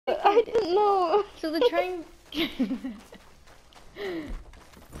I didn't know. So the train.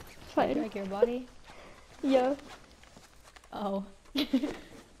 Fine. Like your body? Yeah. Oh. You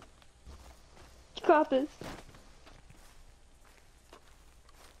got this.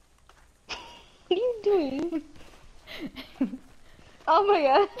 What are you doing? Oh my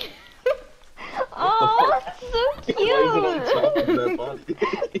god. Oh, that's so Why is it on top of cute. that body?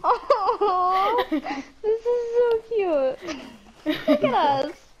 Oh, this is so cute. Look at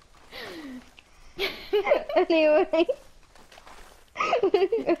us. Anyway.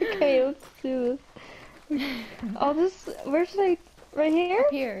 Okay, let's do this. I'll just, where should I, right here?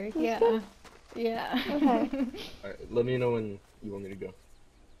 Here, Let's yeah. go. Yeah. Okay. Alright, let me know when you want me to go.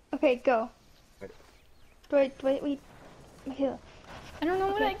 Okay, go. Alright. Wait. Michaela. I don't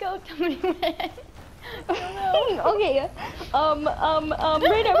know when I go. Tell me when. I don't know. Okay. Right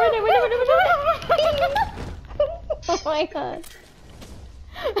now. Oh my god.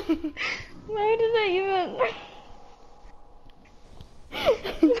 Why did I even...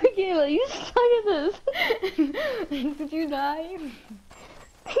 Michaela, you suck at this. Did you die?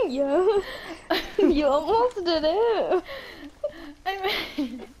 Yeah. You almost did it.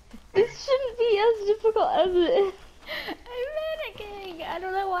 This shouldn't be as difficult as it is. I'm panicking. I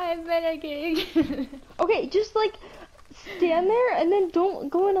don't know why I'm panicking. Okay, just like stand there and then don't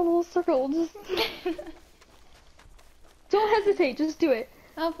go in a little circle. Just don't hesitate. Just do it.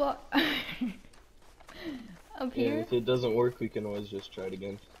 How far? Up Yeah, here? if it doesn't work, we can always just try it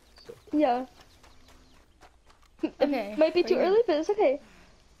again. So. Yeah. Okay. It might be too right early, but it's okay.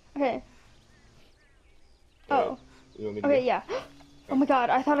 Okay. Oh. You want me to Okay. go? Yeah. Oh my god,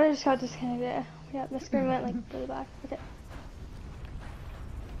 I thought I just got disconnected. Yeah, the screen went like really black. Okay.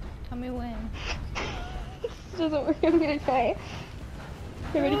 Tell me when. This doesn't work. I'm gonna try.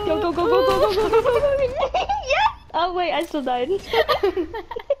 Okay, ready? Go. Yeah! Oh wait, I still died.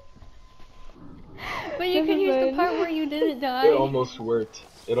 But you can use the part where you didn't die. It almost worked.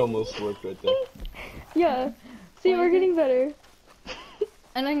 It almost worked right there. Yeah. See, we're getting better.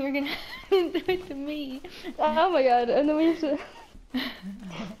 And then you're gonna do it to me. Oh my god, and then we have to...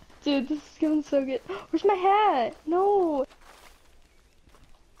 Dude, this is going so good. Where's my hat? No!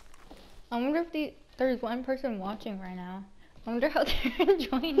 I wonder if there's one person watching right now. I wonder how they're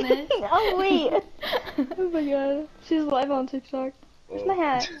enjoying this. Oh wait! Oh my god. She's live on TikTok. Where's my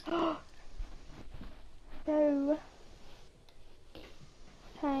hat? No.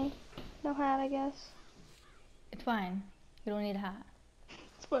 Okay. No hat, I guess. It's fine. You don't need a hat.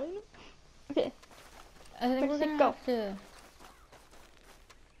 It's fine. Okay. I think we're Let's gonna Oh. go. have to...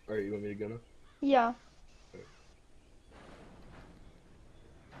 Alright, you want me to go now? Yeah.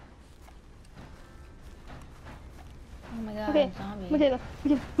 Oh my god, Okay. zombie. Michaela.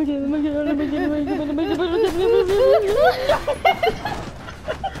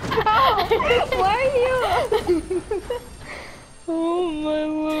 Why are you? Oh my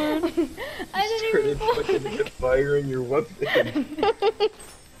word. I Started didn't fucking firing your weapon.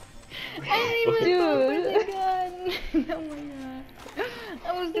 I didn't even Dude. open the gun. Oh my god. I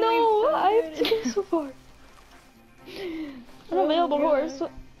was doing No, so I've good. taken so far. An Oh available my horse.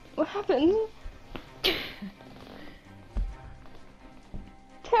 God. What happened?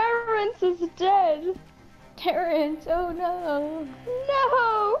 Terrence is dead. Terrence, oh no.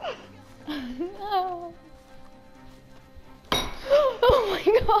 No. No. Oh my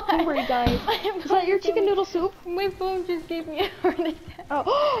god. Where he died. Is that your chicken noodle soup? My phone just gave me a heart attack.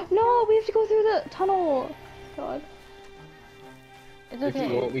 Oh no, we have to go through the tunnel. God. It's If you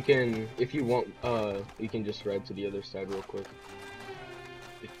okay. want, we can. If you want, we can just ride to the other side real quick.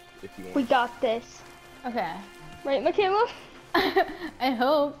 If you want. We got this. Okay. Right, Michaela? I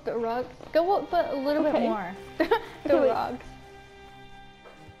hope the rocks go up, but a little bit Okay. more. Okay, The wait. rocks.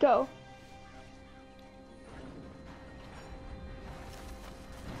 Go.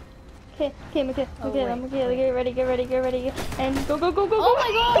 Okay, Michaela, Oh, wait, wait. get ready, and go. Oh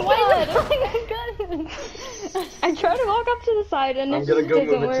my god, why is it pulling my gun? I tried to walk up to the side and I'm it gonna just go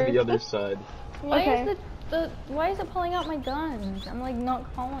doesn't move it work. to the other side. Why Okay. is why is it pulling out my guns? I'm like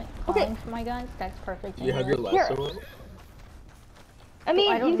not calling for my guns. That's perfect. Do you have your anyway. lasso on? I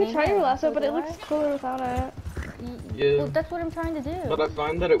mean, I don't you could need try my your lasso, lasso, but it do looks I? cooler without it. Yeah. Well, that's what I'm trying to do. But I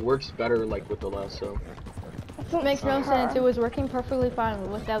find that it works better like with the lasso. Makes no sense. It was working perfectly fine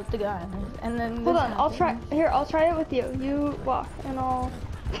without the guns, and then Hold this on, I'll try. happened. Here, I'll try it with you. You walk, and I'll.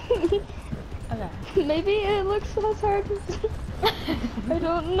 Okay. Maybe it looks less hard. I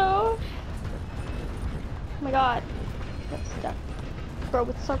don't know. Oh my god. That's stuck. Bro,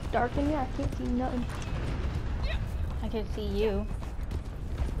 it's so dark in here, I can't see nothing. I can see you.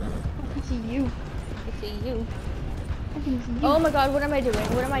 I can see you. I can see you. Oh my god, what am I doing?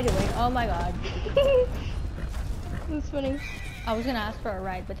 What am I doing? Oh my god. It's funny. I was gonna ask for a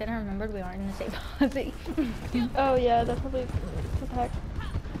ride, but then I remembered we aren't in the same posse. Oh yeah, that's probably what the heck.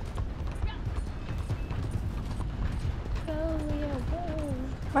 Go, Leo, go.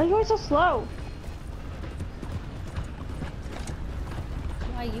 Why are you going so slow?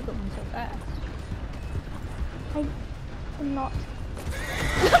 Why are you going so fast? I'm not.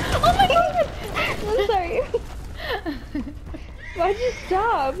 Oh my god! I'm sorry. Why'd you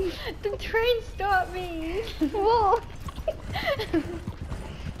stop? The train stopped me. Well,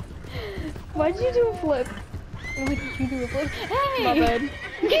 why'd you do a flip? What did you do? A flip? Hey! My bad.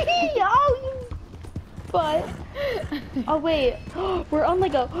 Oh, you butt. Oh wait, we're on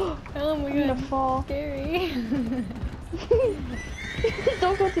like a. Oh my I'm gonna god. fall. Scary.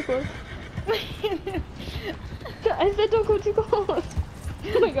 Don't go too close. I said don't go too close.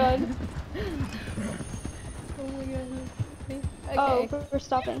 Oh my god. Oh my god. Okay. Oh, we're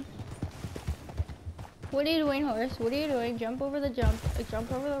stopping. What are you doing, horse? What are you doing? Jump over the jump.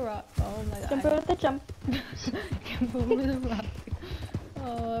 Jump over the rock. Oh my god. Jump over the jump. Jump over the rock.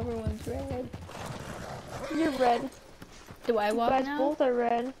 Oh, everyone's red. You're red. Do I You walk guys now? both are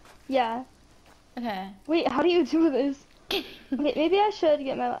red. Yeah. Okay. Wait, how do you do this? Okay, maybe I should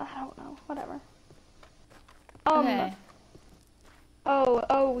get my. I don't know. Whatever. Okay.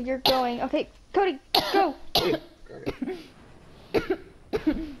 Oh, you're going. Okay, Cody, go.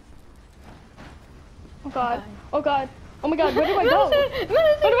 Oh god. Oh god. Oh my god, where do I go? Where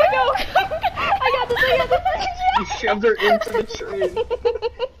do I go? I got this, You shoved her into the train.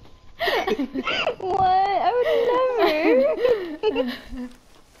 What? I would never.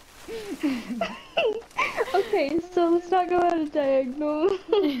 Okay, so let's not go out a diagonal.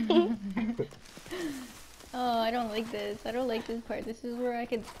 Oh, I don't like this. I don't like this part. This is where I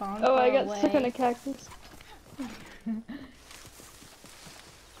can spawn. Oh, I far got away. stuck on a cactus.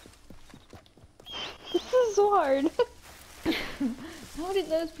 This is so hard. How did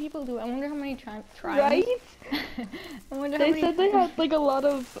those people do it? I wonder how many tries. Right? I wonder how They many said they had like a lot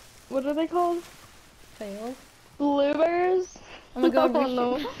of, what are they called? fails. Bloopers? Oh my god, Oh we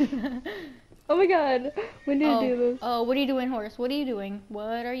no. should- Oh my god, when did you do this? Oh, what are you doing, horse? What are you doing?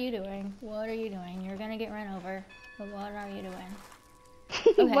 What are you doing? What are you doing? You're gonna get run over. What are you doing?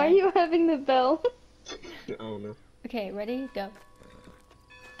 Okay. Why are you having the bell? I don't know. Okay, ready? Go.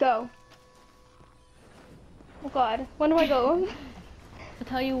 Go. Oh god, when do I go? I'll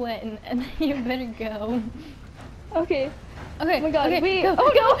tell you when, and then you better go. Okay. Okay. Oh my god, okay, wait. Go,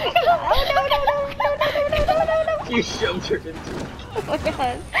 Oh go, no! go. No. You shoved her into it. Oh my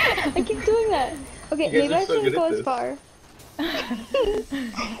god. I keep doing that. Okay, You guys maybe are I so shouldn't good go at as this. far.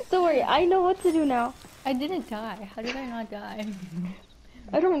 Don't worry, I know what to do now. I didn't die. How did I not die?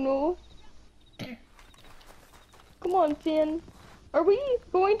 I don't know. Come on, Finn. Are we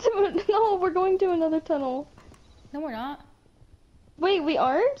going to... No, we're going to another tunnel. No, we're not. Wait, we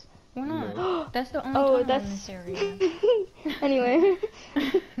aren't? We're not. No. That's the only Oh, tunnel that's... in this area. Anyway.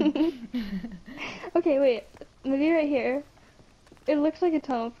 Okay, wait. Maybe right here. It looks like a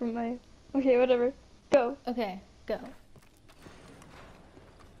tunnel from my... Okay, whatever. Go. Okay, go.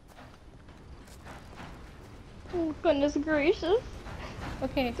 Oh, goodness gracious.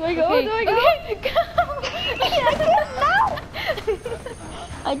 Okay. Do I go? Okay. Do I go? Okay, go!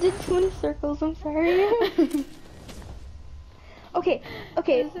 No! I did too many circles, I'm sorry. Okay,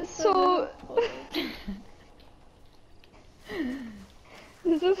 This is so... difficult.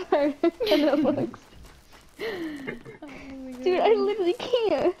 This is harder than it looks. Oh my Dude, I literally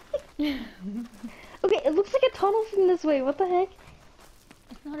can't. Okay, it looks like a tunnel from this way, what the heck?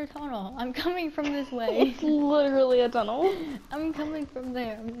 It's not a tunnel. I'm coming from this way. It's literally a tunnel. I'm coming from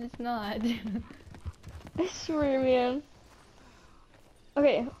there. It's not. I swear, man.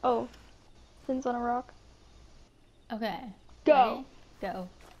 Okay, oh. Finn's on a rock. Okay. Go. Ready? Go.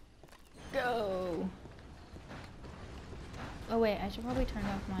 Go. Oh wait, I should probably turn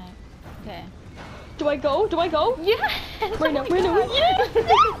off my... Okay. Do I go? Do I go? Yes! Right now, Oh my right now. God.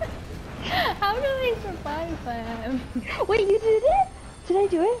 Yes! How do I survive that? Wait, you did it? Did I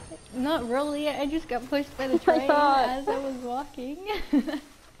do it? Not really, I just got pushed by the Oh my train God. as I was walking.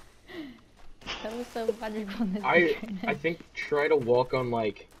 That was so magical in this I train. think try to walk on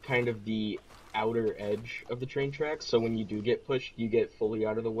like kind of the outer edge of the train tracks, so when you do get pushed, you get fully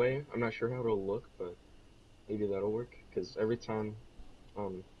out of the way. I'm not sure how it'll look, but maybe that'll work. Because every time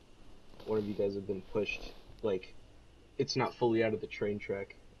one of you guys have been pushed, like it's not fully out of the train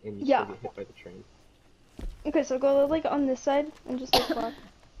track, and you Yeah. still get hit by the train. Okay, so go like on this side and just like walk.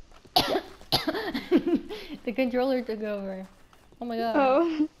 The controller took over. Oh my god.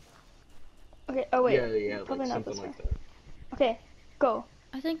 Oh. Okay, oh wait. Yeah, Probably like not this something way. like that. Okay, go.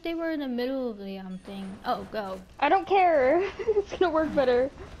 I think they were in the middle of the thing. Oh, go. I don't care. It's gonna work better.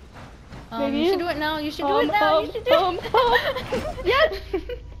 Maybe You should do it now. You should do it now. You should do it. Yes.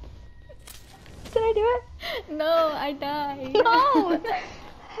 Did I do it? No, I died. No.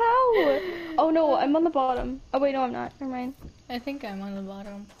 How? Oh no, I'm on the bottom. Oh wait, no, I'm not. Never mind. I think I'm on the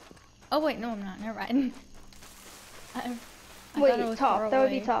bottom. Oh wait, no, I'm not. Never mind. I Wait, thought it was top. far That would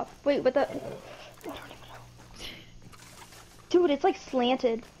be away. top. Wait, what the? I don't even know. Dude, it's like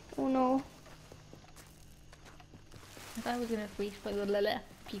slanted. Oh no. I thought I was gonna freeze for the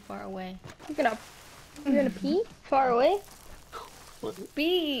pee far away. You're gonna pee far away?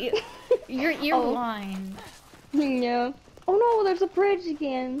 Pee. You're Oh. blind. Yeah. Oh no, there's a bridge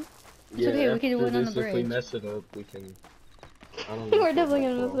again. It's okay, we can do after it on the this, if we bridge. mess it up, we can. I don't know. We're if definitely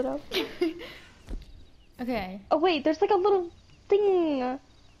I'll gonna mess it fall. up. Okay. Oh wait, there's like a little thing.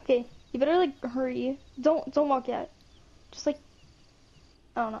 Okay, you better like hurry. Don't walk yet. Just like,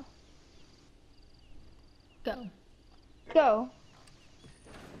 I don't know. Go. Go.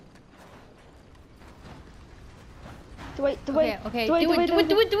 Do it. Okay, okay. Do it.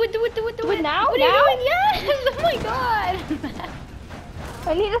 Do it now? What are Now? you doing? Yes! Oh my god!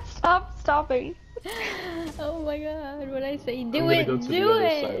 I need to stop stopping. Oh my god, what I say? Do I'm gonna it! go to the Do other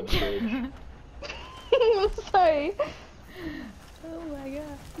it! side of the bridge. I'm sorry. Oh my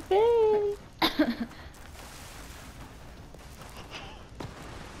god. Ben.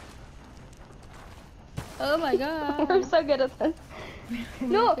 Oh my god. We're so good at this.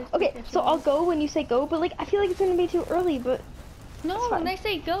 No, okay, so I'll go when you say go, but like I feel like it's gonna be too early, but No, It's when fine. I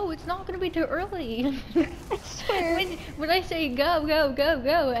say go, it's not gonna be too early. I swear. when I say go, go, go,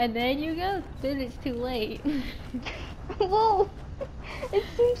 go, and then you go, then it's too late. Whoa! It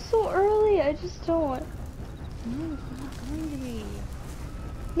seems so early, I just don't. No, it's not going to be.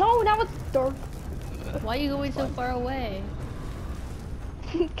 No, now it's dark. Why are you going so far away?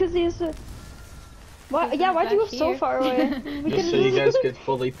 Cause he has to... Why, Because yeah, I'm why'd you go back so here. far away? We Just so could've you guys could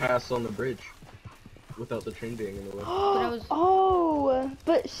fully pass on the bridge without the train being in the way. I was- Oh,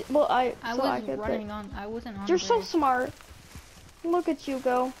 but well, I I so I was could, but- running on. I wasn't on. You're the so bridge. smart. Look at you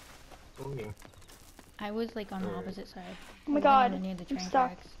go. Oh yeah. I was like on the opposite side. Oh my I wasn't god, even near the I'm train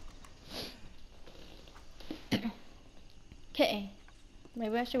stuck. tracks. Okay,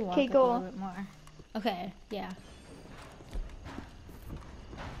 maybe I should walk Okay, up go. a little bit more. Okay, yeah.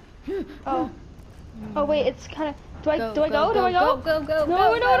 Oh. Oh wait, it's kind of. Do I go? Go, Do I go? Go, go, No,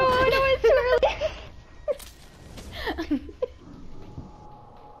 go, no, go. no, it's too early.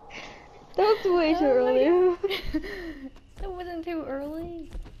 That was way too Oh my early. That wasn't too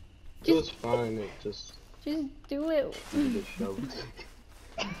early. It was fine. It just Just do it. needed shoved.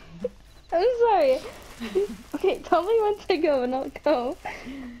 I'm sorry. Okay, tell me when to go and I'll go.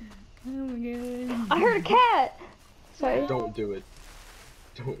 Oh my god. I heard a cat. Sorry. Don't do it.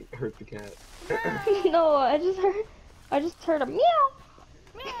 Don't hurt the cat. No, I just heard a meow.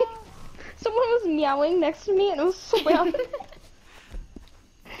 Someone was meowing next to me and it was so loud.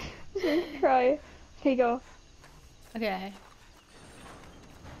 I was gonna cry. Okay, go. Okay.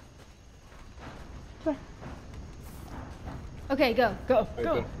 Come Okay, go, go, Alright,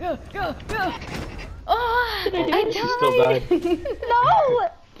 go, go, go, go. Oh, Did I do I it? You still died. No!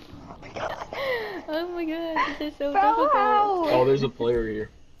 Oh my god. Oh my god, this is so Bro, difficult. how? Oh, there's a player here.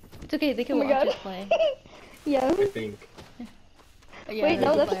 It's okay, they Oh can my watch god. us play. Yeah. I think. Yeah, Wait,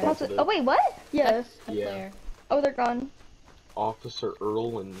 no, there's a that's player. possible. Oh wait, what? Yes. That's a Yeah. player. Oh, they're gone. Officer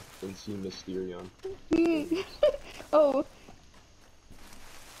Earl and C. Mysterion. Oh.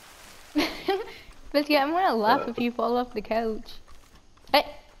 But yeah, I'm gonna laugh if you fall off the couch. Hey,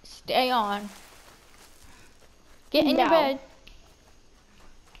 stay on. Get in your No. bed.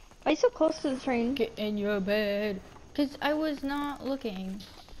 Why are you so close to the train? Get in your bed. Cause I was not looking.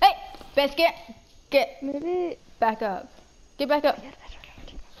 Hey, Biscuit, get Maybe. back up. Get back up.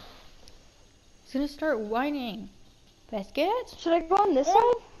 It's gonna start whining. Biscuit? Should I go on this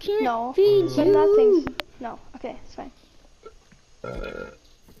side? Can't No. feed But you. that thing's. No. Okay, it's fine.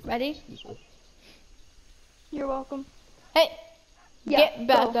 Ready? Excuse me. You're welcome. Hey, Yeah. get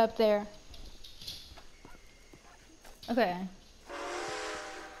back go. up there. Okay.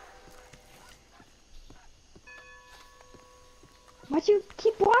 Why'd you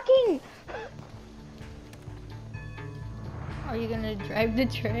keep walking? Are you gonna drive the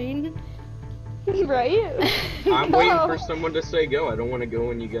train? Right? I'm waiting No. for someone to say go. I don't want to go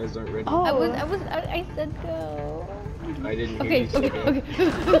when you guys aren't ready. Oh. I said go. I didn't hear Okay, you say okay, go.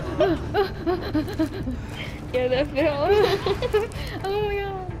 okay. Yeah, that fell. Oh my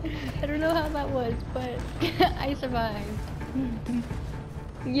god. I don't know how that was, but I survived.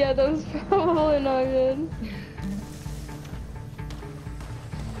 Yeah, that was probably not good.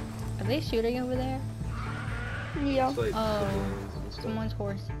 they shooting over there? Yeah. It's like Oh, civilians and stuff. Someone's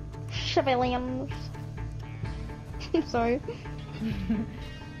horse. Civilians. I'm sorry.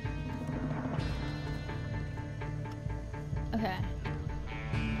 Okay.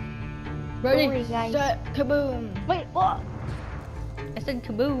 Ready, Sorry, guys. set, kaboom! Wait, what? I said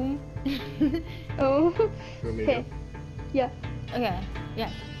kaboom. Oh. You want me to Okay. go? Yeah. Okay, yeah.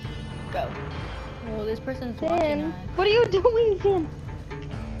 Go. Well, this person's watching Finn, us. what are you doing, Finn?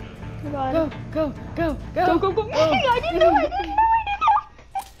 Oh my Go, god. go, go, go! Go, go, go. I didn't know, I didn't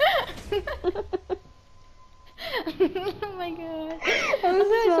know, Oh my god. I was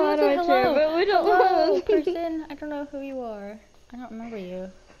Okay, so someone out said of my chair, hello. but we don't Hello, know. person. I don't know who you are. I don't remember you.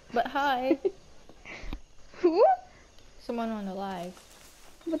 But hi. Who? Someone on the live.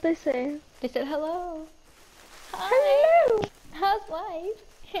 What'd they say? They said hello. Hi. Hello. How's life?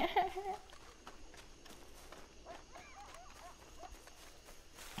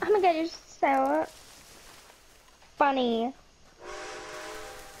 Oh my god, you're so funny.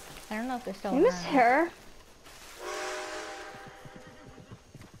 I don't know if they're still I miss around. her.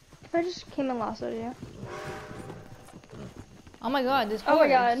 I just came and lassoed you. Oh my god, this Oh horse. my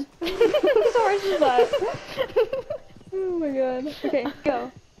god. This horse is that. Oh my god. Okay,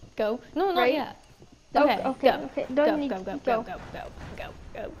 go. Go. No, not Right? yet. Oh, Okay, okay, go. okay. Go, Don't need go, to go, go. go, go, go,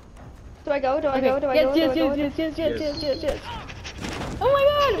 go. Do I go? Do I Okay. go? Do I yes, go? yes, Do I go? yes, Do I go? yes, yes, yes, Yes. yes, yes. Oh my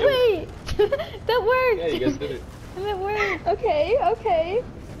god, wait! That worked! Yeah, you guys did it. That worked! Okay, okay.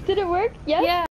 Did it work? Yes? Yeah.